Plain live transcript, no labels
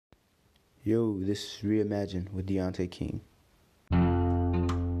Yo, this is Reimagine with Deontay King.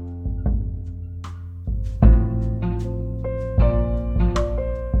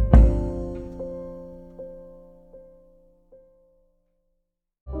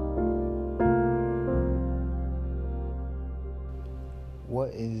 What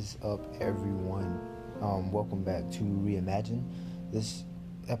is up, everyone? Welcome back to Reimagine. This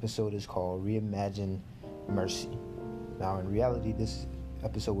episode is called Reimagine Mercy. Now, in reality, this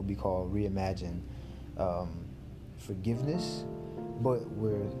episode would be called Reimagine Forgiveness, but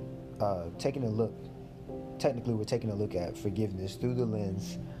we're taking a look. Technically, we're taking a look at forgiveness through the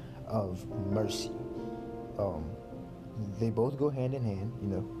lens of mercy. They both go hand in hand,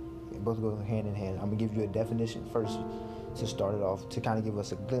 They both go hand in hand. I'm gonna give you a definition first to start it off, to kind of give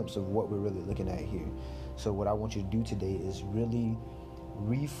us a glimpse of what we're really looking at here. So what I want you to do today is really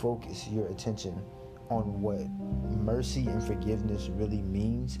refocus your attention on what mercy and forgiveness really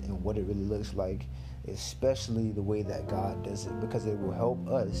means and what it really looks like, especially the way that God does it, because it will help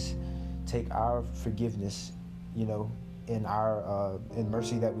us take our forgiveness, in our in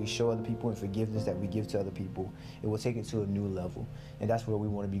mercy that we show other people and forgiveness that we give to other people. It will take it to a new level, and that's where we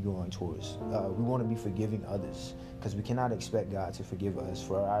want to be going towards. We want to be forgiving others, because we cannot expect God to forgive us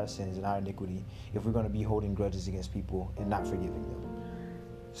for our sins and our iniquity if we're going to be holding grudges against people and not forgiving them.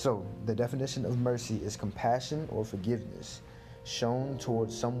 So the definition of mercy is compassion or forgiveness shown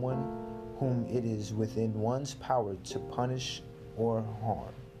towards someone whom it is within one's power to punish or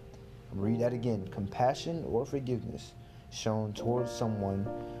harm. I'm going to read that again. Compassion or forgiveness shown towards someone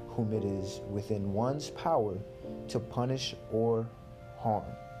whom it is within one's power to punish or harm.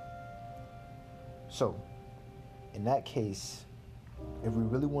 So, in that case, if we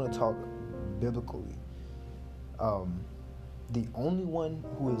really want to talk biblically, the only one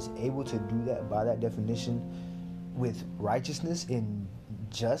who is able to do that by that definition with righteousness and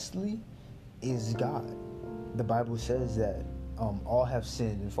justly is God. The Bible says that all have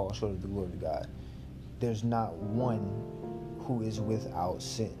sinned and fall short of the glory of God. There's not one who is without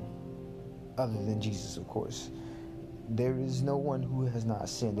sin, other than Jesus, of course. There is no one who has not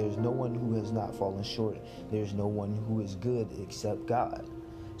sinned. There's no one who has not fallen short. There's no one who is good except God.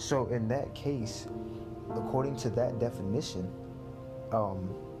 So in that case, according to that definition,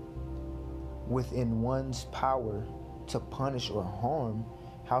 within one's power to punish or harm,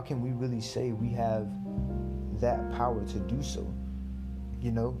 how can we really say we have that power to do so?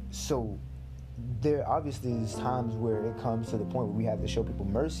 So there obviously is times where it comes to the point where we have to show people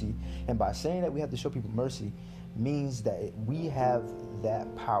mercy, and by saying that we have to show people mercy means that we have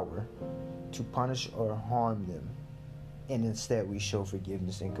that power to punish or harm them, and instead we show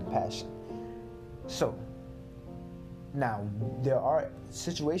forgiveness and compassion. So now there are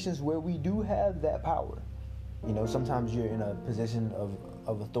situations where we do have that power. Sometimes you're in a position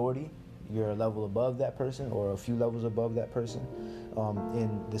of authority. You're a level above that person or a few levels above that person,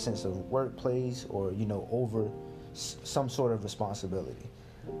 in the sense of workplace or, over some sort of responsibility.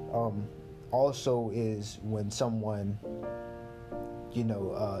 Also is when someone,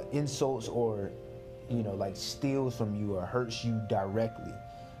 insults or, steals from you or hurts you directly.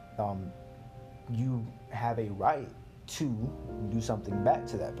 You have a right to do something back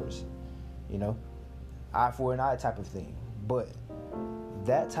to that person, eye for an eye type of thing. But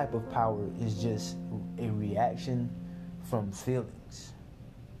that type of power is just a reaction from feelings.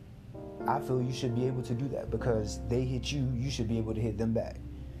 I feel you should be able to do that because they hit you, you should be able to hit them back.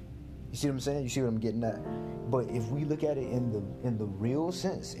 You see what I'm saying? You see what I'm getting at? But if we look at it in the real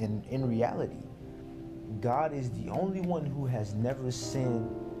sense, in reality, God is the only one who has never sinned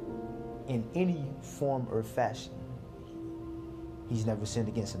in any form or fashion. He's never sinned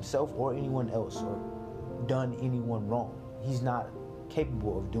against himself or anyone else or done anyone wrong. He's not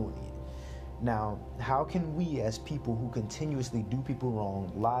capable of doing it. Now, how can we as people who continuously do people wrong,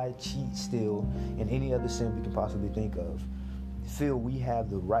 lie, cheat, steal, and any other sin we can possibly think of, feel we have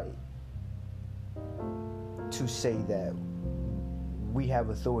the right to say that we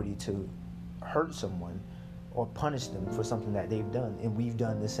have authority to hurt someone or punish them for something that they've done, and we've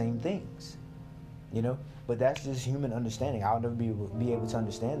done the same things? But that's just human understanding. I'll never be able to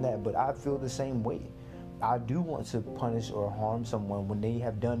understand that, but I feel the same way. I do want to punish or harm someone when they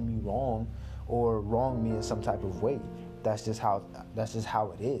have done me wrong or wronged me in some type of way. That's just how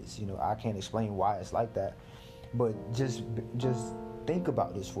it is. I can't explain why it's like that. But just think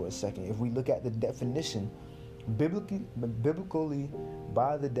about this for a second. If we look at the definition, biblically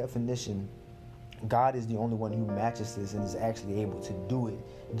by the definition, God is the only one who matches this and is actually able to do it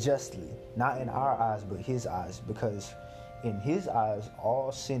justly. Not in our eyes, but his eyes, because in his eyes,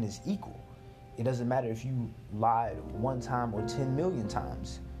 all sin is equal. It doesn't matter if you lied one time or 10 million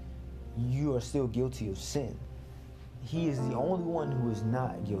times. you are still guilty of sin. He is the only one who is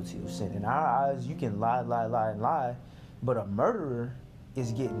not guilty of sin. In our eyes, you can lie, and lie, but a murderer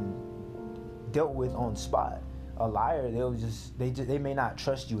is getting dealt with on spot. A liar, they may not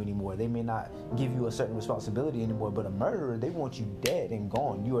trust you anymore. They may not give you a certain responsibility anymore. But a murderer, they want you dead and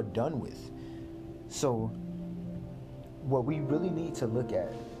gone. You are done with. So, what we really need to look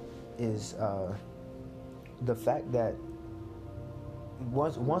at is the fact that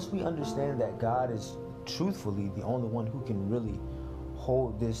once we understand that God is truthfully the only one who can really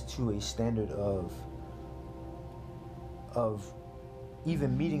hold this to a standard of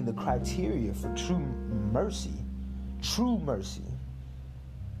even meeting the criteria for true mercy,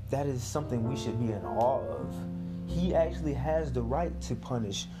 that is something we should be in awe of. He actually has the right to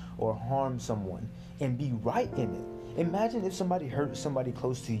punish or harm someone and be right in it. Imagine if somebody hurt somebody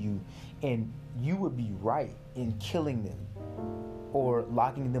close to you and you would be right in killing them or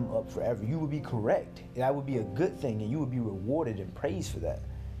locking them up forever. You would be correct. That would be a good thing, and you would be rewarded and praised for that.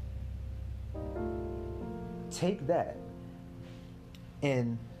 Take that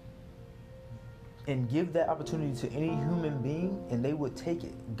and give that opportunity to any human being, and they would take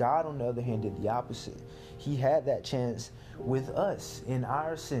it. God, on the other hand, did the opposite. He had that chance with us in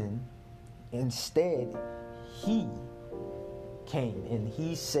our sin. Instead, he came and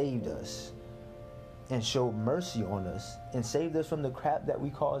he saved us and showed mercy on us and saved us from the crap that we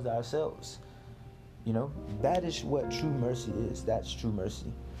caused ourselves. You know, that is what true mercy is. That's true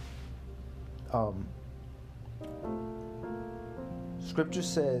mercy. Scripture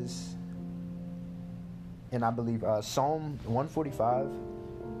says, and I believe Psalm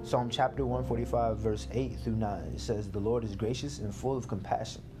chapter 145, verse 8 through 9, it says, "The Lord is gracious and full of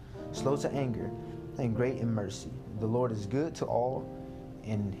compassion, slow to anger, and great in mercy. The Lord is good to all,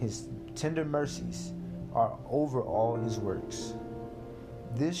 and his tender mercies are over all his works."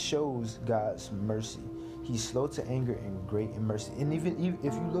 This shows God's mercy. He's slow to anger and great in mercy. And even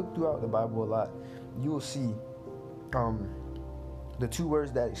if you look throughout the Bible a lot, you will see the two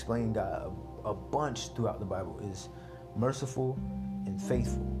words that explain God a bunch throughout the Bible is merciful and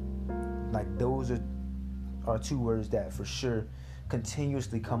faithful. Like, those are two words that for sure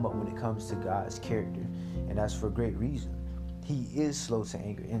continuously come up when it comes to God's character, and that's for great reason. He is slow to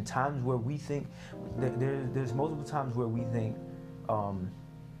anger. In times where we think there's multiple times where we think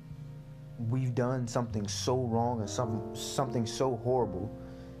we've done something so wrong and something so horrible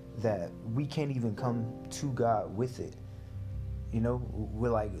that we can't even come to God with it. You know, we're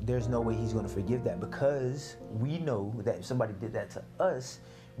like, there's no way he's going to forgive that, because we know that if somebody did that to us,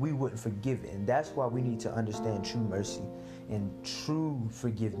 we wouldn't forgive it. And that's why we need to understand true mercy and true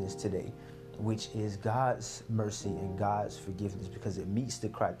forgiveness today, which is God's mercy and God's forgiveness, because it meets the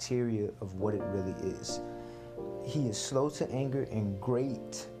criteria of what it really is. He is slow to anger and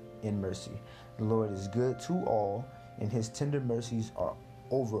great in mercy. The Lord is good to all, and his tender mercies are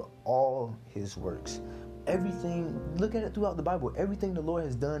over all his works. Everything, look at it throughout the Bible, everything the Lord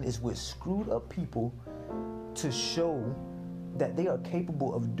has done is with screwed up people to show that they are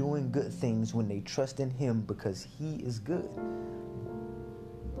capable of doing good things when they trust in him, because he is good.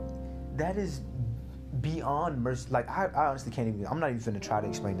 That is beyond mercy. Like, I honestly can't even, I'm not even going to try to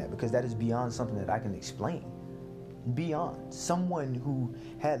explain that, because that is beyond something that I can explain. Beyond someone who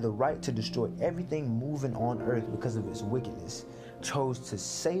had the right to destroy everything moving on earth because of its wickedness chose to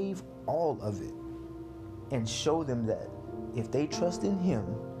save all of it and show them that if they trust in him,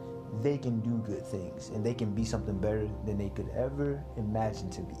 they can do good things and they can be something better than they could ever imagine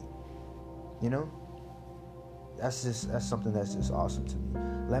to be. You know? That's something that's just awesome to me.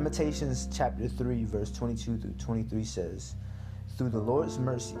 Lamentations chapter 3, verse 22 through 23 says, "Through the Lord's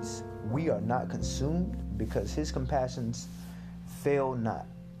mercies we are not consumed, because his compassions fail not.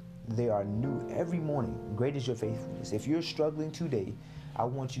 They are new every morning. Great is your faithfulness." If you're struggling today, I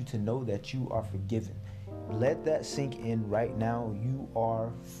want you to know that you are forgiven. Let that sink in right now. You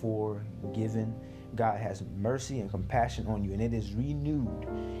are forgiven. God has mercy and compassion on you, and it is renewed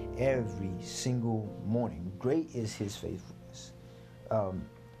every single morning. Great is his faithfulness.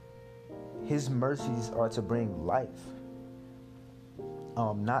 His mercies are to bring life,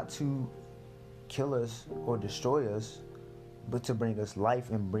 not to kill us or destroy us, but to bring us life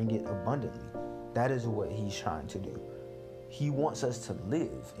and bring it abundantly. That is what he's trying to do. He wants us to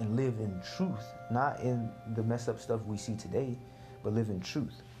live and live in truth, not in the messed up stuff we see today, but live in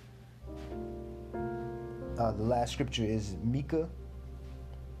truth. The last scripture is Micah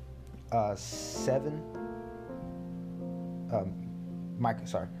 7.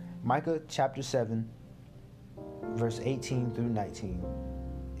 Micah chapter 7, verse 18 through 19.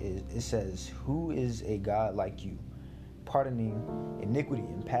 It says, "Who is a God like you, pardoning iniquity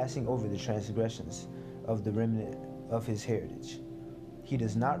and passing over the transgressions of the remnant of his heritage. He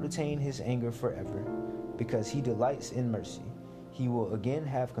does not retain his anger forever, because he delights in mercy. He will again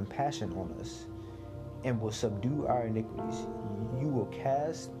have compassion on us and will subdue our iniquities. You will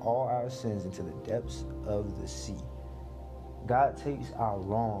cast all our sins into the depths of the sea. God takes our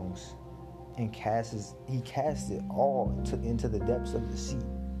wrongs and casts it all into the depths of the sea.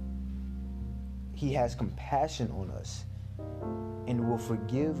 He has compassion on us and will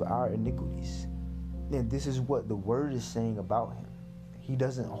forgive our iniquities. And this is what the word is saying about him. He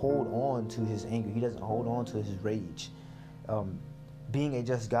doesn't hold on to his anger. He doesn't hold on to his rage. Being a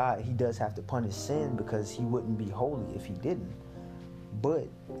just God, he does have to punish sin because he wouldn't be holy if he didn't. But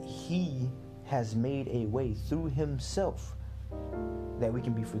he has made a way through himself that we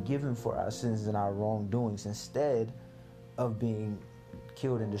can be forgiven for our sins and our wrongdoings instead of being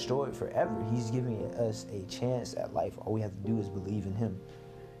killed and destroyed forever. He's giving us a chance at life. All we have to do is believe in him.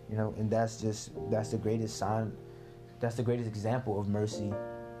 And that's the greatest sign. That's the greatest example of mercy,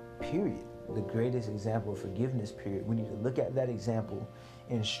 period. The greatest example of forgiveness, period. We need to look at that example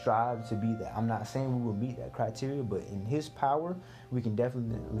and strive to be that. I'm not saying we will meet that criteria, but in his power, we can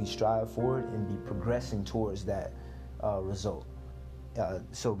definitely strive for it and be progressing towards that result.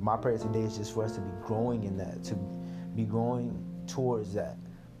 So my prayer today is just for us to be growing in that, to be growing towards that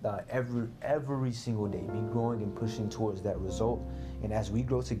every single day, be growing and pushing towards that result. And as we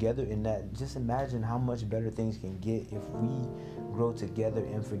grow together in that, just imagine how much better things can get if we grow together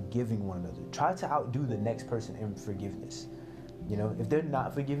in forgiving one another. Try to outdo the next person in forgiveness. If they're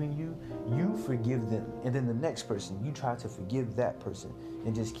not forgiving you, you forgive them. And then the next person, you try to forgive that person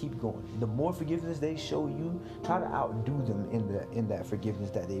and just keep going. The more forgiveness they show you, try to outdo them in that forgiveness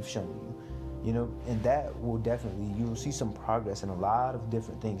that they've shown you. And that will definitely, you'll see some progress in a lot of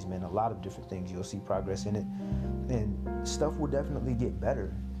different things, man. A lot of different things. You'll see progress in it. And stuff will definitely get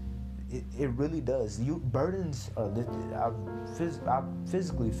better. It really does. Burdens are lifted. I've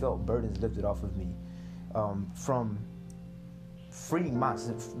physically felt burdens lifted off of me from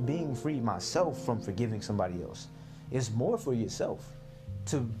being freed myself from forgiving somebody else. It's more for yourself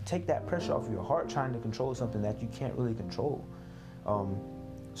to take that pressure off your heart trying to control something that you can't really control.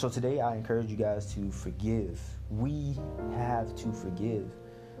 So today I encourage you guys to forgive. We have to forgive.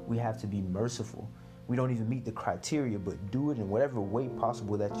 We have to be merciful. We don't even meet the criteria, but do it in whatever way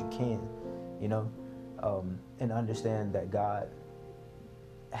possible that you can, and understand that God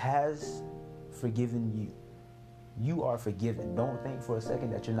has forgiven you. You are forgiven. Don't think for a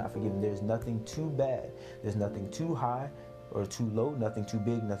second that you're not forgiven. There's nothing too bad. There's nothing too high or too low, nothing too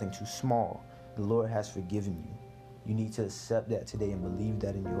big, nothing too small. The Lord has forgiven you. You need to accept that today and believe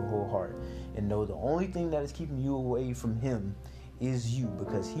that in your whole heart, and know the only thing that is keeping you away from him is you,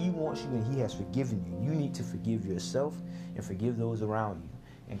 because he wants you and he has forgiven you. You need to forgive yourself and forgive those around you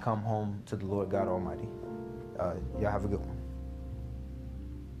and come home to the Lord God Almighty. Y'all have a good one.